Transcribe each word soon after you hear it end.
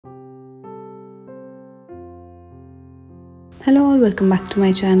Hello all, welcome back to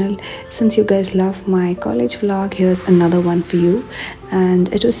my channel. Since you guys love my college vlog, here's another one for you.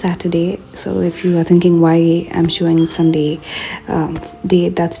 And it was Saturday, so if you are thinking why I'm showing Sunday day,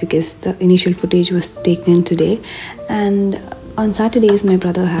 that's because the initial footage was taken today. And on Saturdays my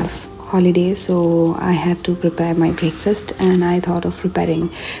brother have holiday, so I had to prepare my breakfast and I thought of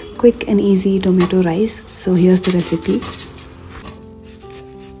preparing quick and easy tomato rice. So here's the recipe.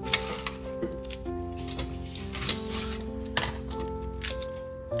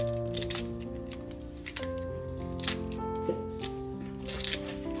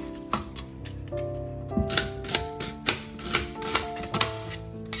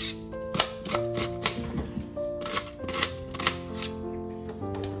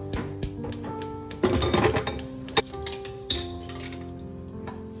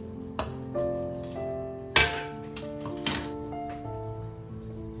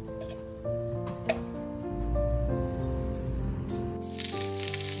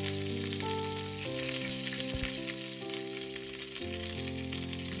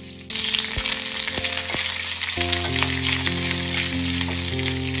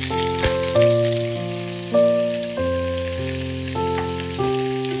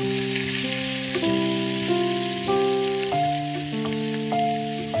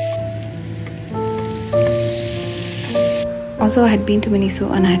 Also, I had been to Miniso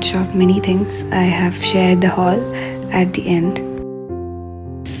and I had shot many things. I have shared the haul at the end.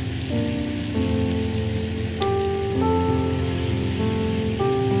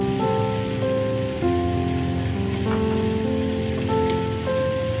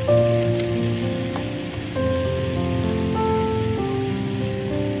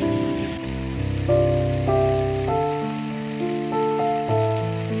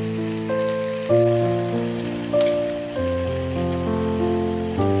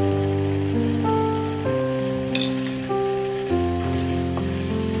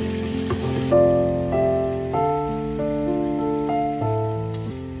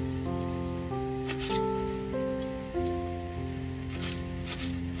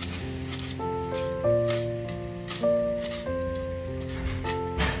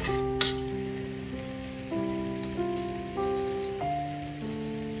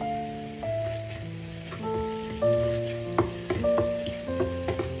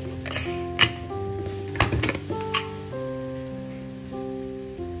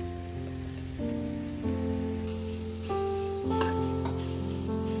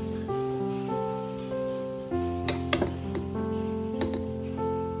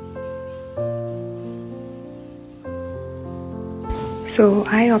 So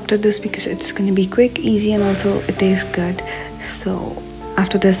I opted this because it's going to be quick, easy, and also it tastes good. So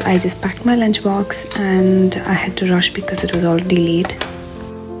after this I just packed my lunchbox and I had to rush because it was already late.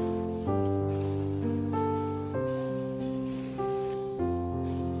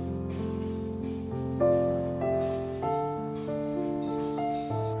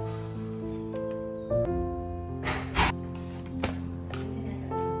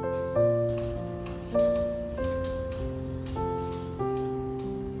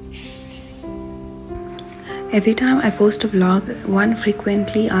 Every time I post a vlog, one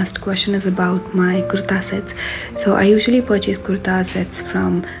frequently asked question is about my kurta sets. So I usually purchase kurta sets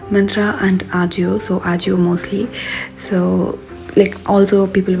from Myntra and Ajio, so Ajio mostly. So also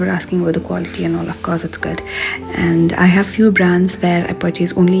people were asking about the quality and all. Of course it's good. And I have few brands where I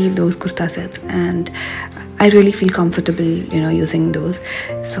purchase only those kurta sets and I really feel comfortable, using those.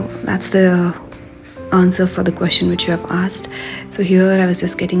 So that's the answer for the question which you have asked. So here I was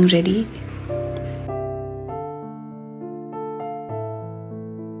just getting ready.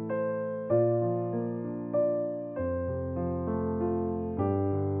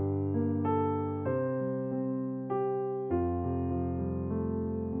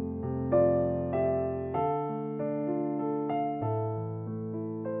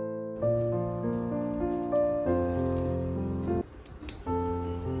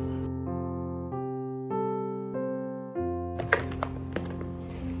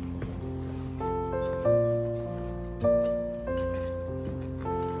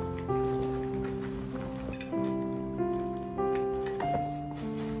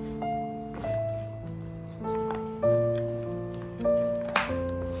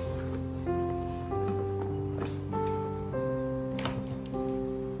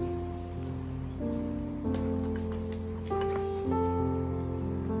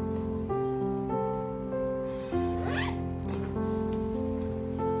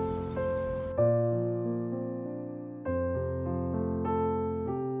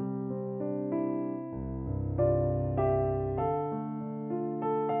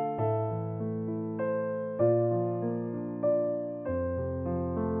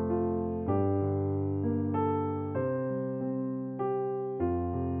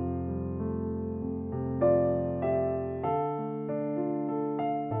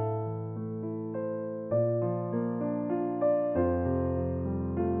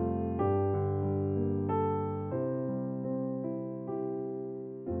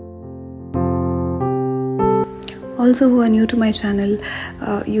 also who are new to my channel,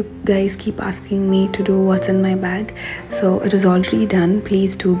 you guys keep asking me to do what's in my bag, so it is already done.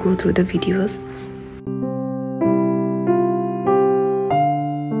 Please do go through the videos.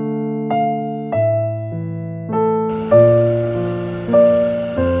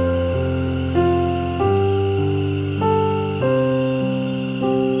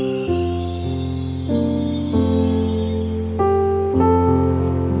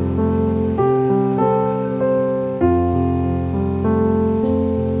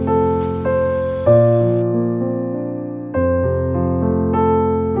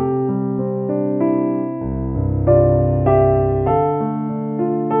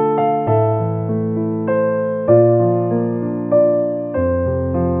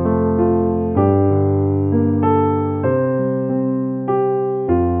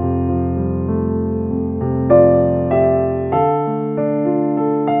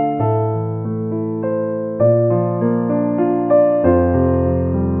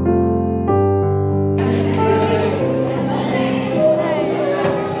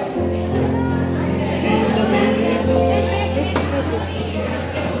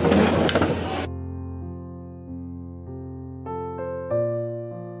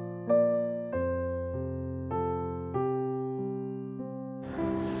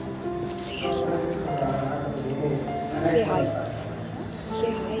 Say hi.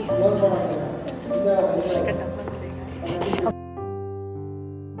 Say hi.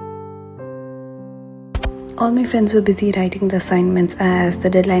 All my friends were busy writing the assignments as the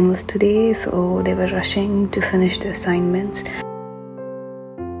deadline was today, so they were rushing to finish the assignments.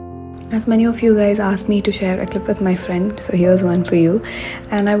 As many of you guys asked me to share a clip with my friend, so here's one for you.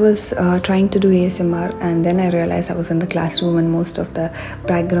 And I was trying to do ASMR, and then I realized I was in the classroom and most of the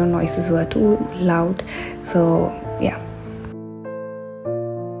background noises were too loud. So yeah.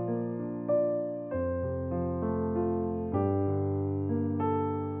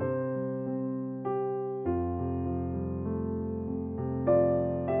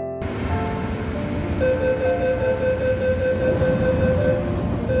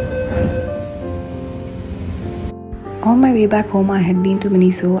 On my way back home, I had been to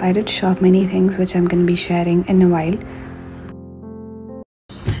Miniso. I did shop many things which I'm going to be sharing in a while.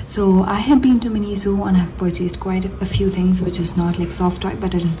 So I had been to Miniso and I've purchased quite a few things which is not like soft toy,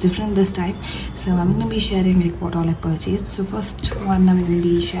 but it is different this time. So I'm going to be sharing like what all I purchased. So first one I'm going to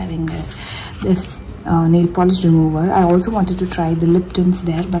be sharing is this nail polish remover. I also wanted to try the lip tints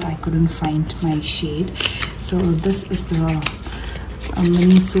there, but I couldn't find my shade. So this is the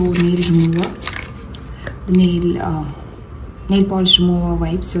Miniso nail remover. The nail polish remover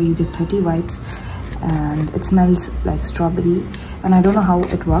wipes, so you get 30 wipes and it smells like strawberry, and I don't know how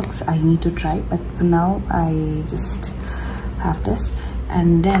it works. I need to try, but for now I just have this.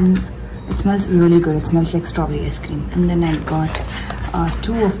 And then it smells really good. It smells like strawberry ice cream. And then I got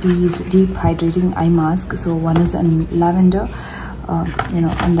two of these deep hydrating eye masks. So one is in lavender,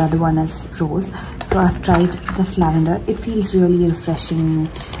 and the other one is rose. So I've tried this lavender. It feels really refreshing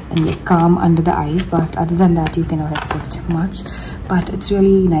and like calm under the eyes, but other than that you cannot expect much, but it's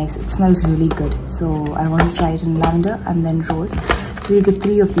really nice. It smells really good, so I want to try it in lavender and then rose. So you get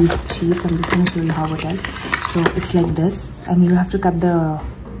 3 of these sheets. I'm just going to show you how it is. So it's like this, and you have to cut the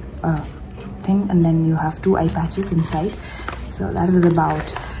thing, and then you have 2 eye patches inside. So that was about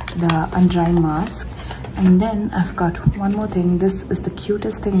the under eye mask. And then I've got one more thing. This is the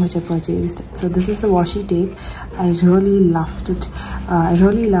cutest thing which I purchased. So this is the washi tape. I really loved it. I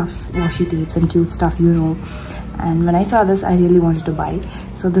really love washi tapes and cute stuff, and when I saw this I really wanted to buy.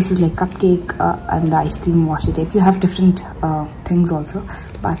 So this is like cupcake and the ice cream washi tape. You have different things also,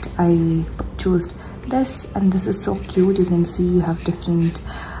 but I chose this, and this is so cute. You can see you have different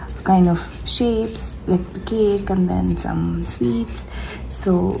kind of shapes like the cake and then some sweets,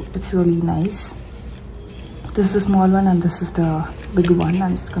 so it's really nice. This is the small one and this is the big one.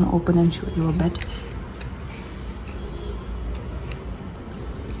 I'm just going to open and show you a bit.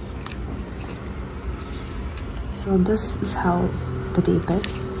 So this is how the tape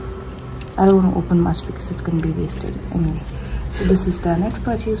is. I don't want to open much because it's going to be wasted anyway. So this is the next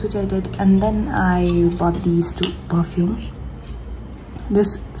purchase which I did, and then I bought these 2 perfumes.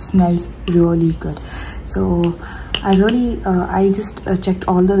 This smells really good. So I just checked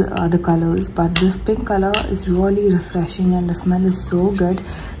all the colors, but this pink color is really refreshing and the smell is so good,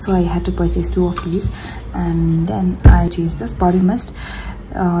 so I had to purchase 2 of these. And then I purchased this body mist.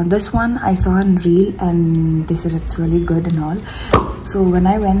 This one I saw in reel and they said it's really good and all. So when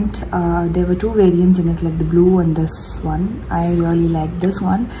I went, there were two variants in it, like the blue and this one. I really like this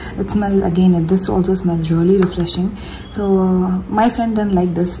one. It smells, again, this also smells really refreshing. So my friend didn't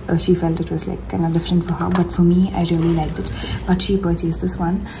like this. She felt it was like kind of different for her, but for me, I really liked it. But she purchased this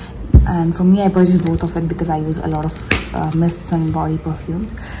one, and for me, I purchased both of it because I use a lot of mists and body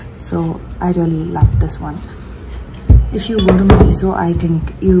perfumes. So I really love this one. If you go to Miniso, I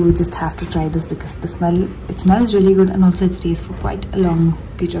think you just have to try this because it smells really good, and also it stays for quite a long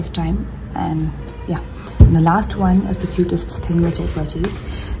period of time. And yeah, and the last one is the cutest thing which I purchased.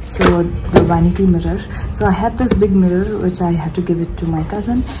 So the vanity mirror. So I had this big mirror which I had to give it to my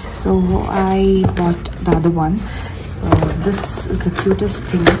cousin, so I bought the other one. So this is the cutest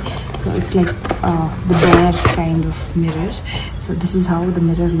thing. So it's like the bear kind of mirror. So this is how the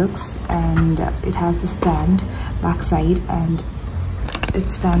mirror looks, and it has the stand backside, and it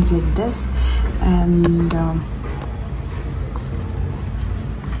stands like this, and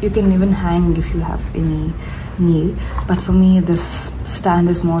you can even hang if you have any nail. But for me, this stand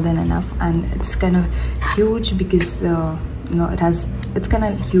is more than enough, and it's kind of huge because you know, it's kind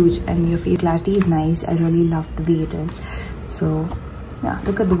of huge, and your face clarity is nice. I really love the way it is. So yeah,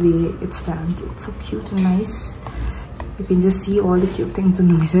 look at the way it stands. It's so cute and nice. You can just see all the cute things in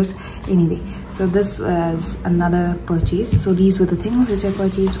the mirror. Anyway, so this was another purchase. So these were the things which I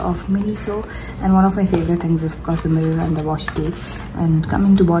purchased of Miniso, and one of my favorite things is of course the mirror and the washi tape. And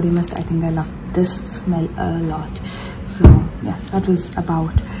coming to body mist, I think I love this smell a lot. So yeah, that was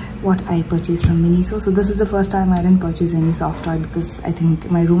about what I purchased from Miniso. So this is the first time I didn't purchase any soft toy because I think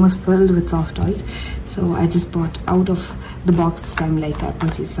my room was filled with soft toys. So I just bought out of the box this time. Like I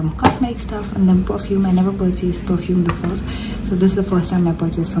purchased some cosmetic stuff and then perfume. I never purchased perfume before. So this is the first time I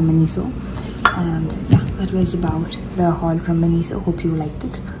purchased from Miniso. And yeah, that was about the haul from Miniso. Hope you liked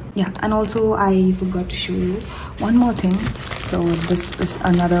it. Yeah, and also I forgot to show you one more thing. So this is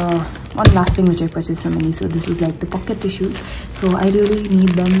one last thing which I purchased from Miniso. This is like the pocket tissues. So I really need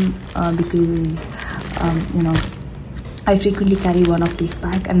them because you know, I frequently carry one of these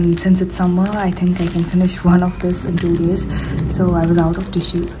back, and since it's summer, I think I can finish one of this in 2 days. So I was out of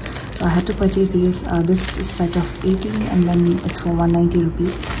tissues, so I had to purchase these. This is set of 18, and then it's for 190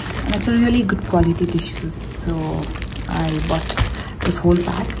 rupees, and it's a really good quality tissues. So I bought this whole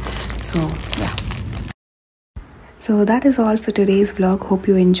pack. So yeah. So that is all for today's vlog. Hope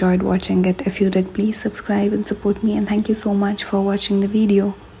you enjoyed watching it. If you did, please subscribe and support me, and thank you so much for watching the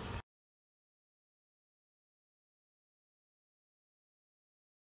video.